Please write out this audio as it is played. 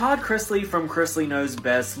Todd Chrisley from Chrisley Knows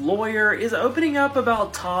Best Lawyer is opening up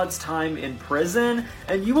about Todd's time in prison,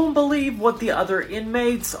 and you won't believe what the other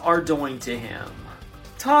inmates are doing to him.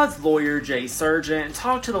 Todd's lawyer, Jay Sargent,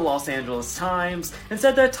 talked to the Los Angeles Times and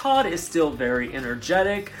said that Todd is still very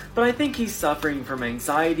energetic, but I think he's suffering from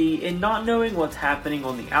anxiety and not knowing what's happening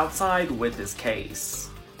on the outside with his case.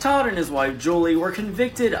 Todd and his wife Julie were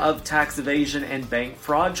convicted of tax evasion and bank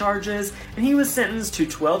fraud charges, and he was sentenced to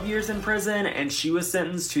 12 years in prison and she was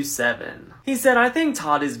sentenced to 7. He said, "I think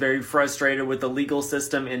Todd is very frustrated with the legal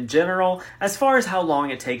system in general as far as how long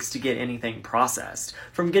it takes to get anything processed.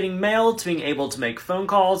 From getting mail to being able to make phone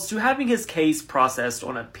calls to having his case processed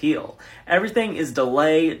on appeal. Everything is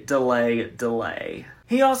delay, delay, delay."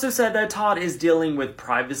 He also said that Todd is dealing with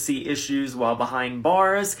privacy issues while behind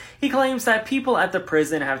bars. He claims that people at the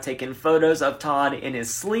prison have taken photos of Todd in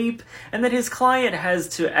his sleep, and that his client has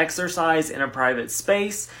to exercise in a private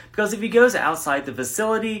space because if he goes outside the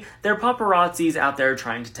facility, there are paparazzis out there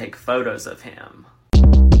trying to take photos of him.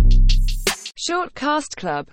 Short Cast Club